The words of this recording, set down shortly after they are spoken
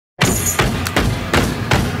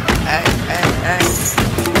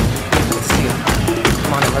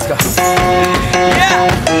Let's go. Yeah!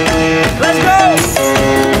 Let's go!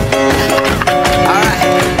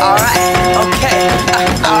 Alright, okay.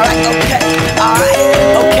 Alright, okay.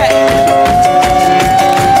 Okay.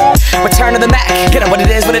 Return to the Mac. Get up what it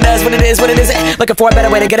is, what it does, what it is, what it isn't. Looking for a better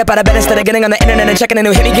way to get up out of bed instead of getting on the internet and checking a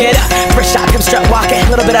new hit. Me get up. First shot, come strut walking. A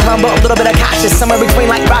little bit of humble, a little bit of cautious. Somewhere between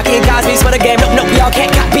like Rocky and Cosby's for the game. Nope, y'all can't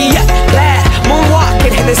copy yet. Bad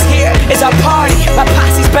moonwalking, and this here is our party. My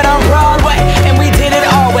posse's been on Broadway, and we did it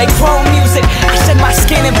all way. Chrome music. I shed my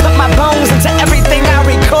skin and put my bones into everything I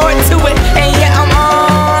record to it. And yeah, I'm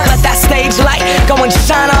on. Let that stage light go and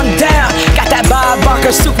shine on down. Got that Bob Barker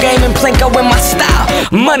suit game and Plinko in my style.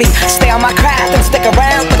 Money, stay on my craft and stick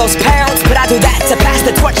around for those pounds. But I do that to pass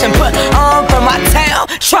the torch and put on for my town.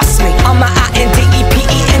 Trust me, on my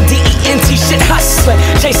INDEPENDENT shit hustling.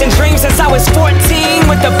 Chasing dreams since I was 14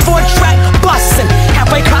 with the 4-track bustin'.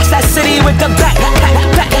 Halfway across that city with the back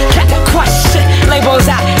question.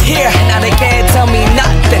 Labels out here, now they can't tell me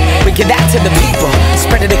nothing. We give that to the people,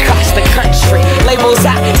 spread it across the country. Labels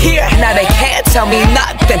out here, now they can't tell me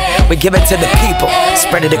nothing. We give it to the people,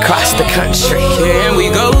 spread it across the country. Here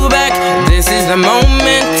we go back, this is the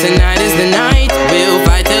moment. Tonight is the night, we'll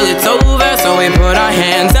fight till it's over. So we put our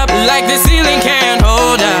hands up like the ceiling can't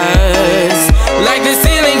hold us. Like the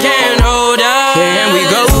ceiling can't hold us. Here we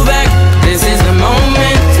go back, this is the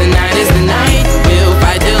moment. Tonight is the night, we'll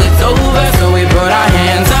fight till it's over. So we put our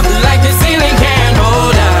hands up like the ceiling can't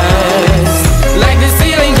hold us. Like the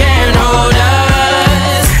ceiling can't hold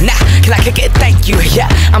us. Nah, can I kick it? Thank you, yeah,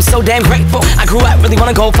 I'm so damn grateful. I grew up really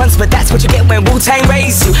wanna go fronts, but that's what you get when Wu-Tang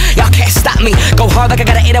raised you. Y'all can't stop me, go hard like I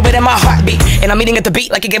got an 808 in my heartbeat. And I'm eating at the beat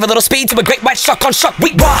like it gave a little speed to a great white shark on shark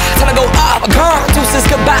week. Raw, time to go up, gone, deuces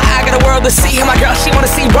goodbye. I got a world to see, and my girl, she wanna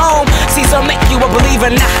see Rome. Caesar make you a believer,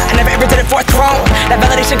 nah, I never ever did it for a throne. That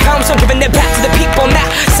validation comes from giving it back to the people. Now,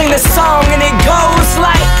 sing this song and it goes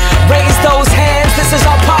like, raise those hands, this is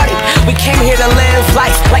our party. We came here to live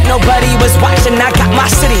life like nobody was watching. I got my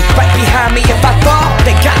city right behind me. If I fall,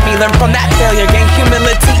 they got me. Learn from that failure, gain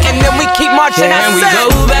humility, and then we keep marching. And we go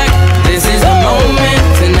back.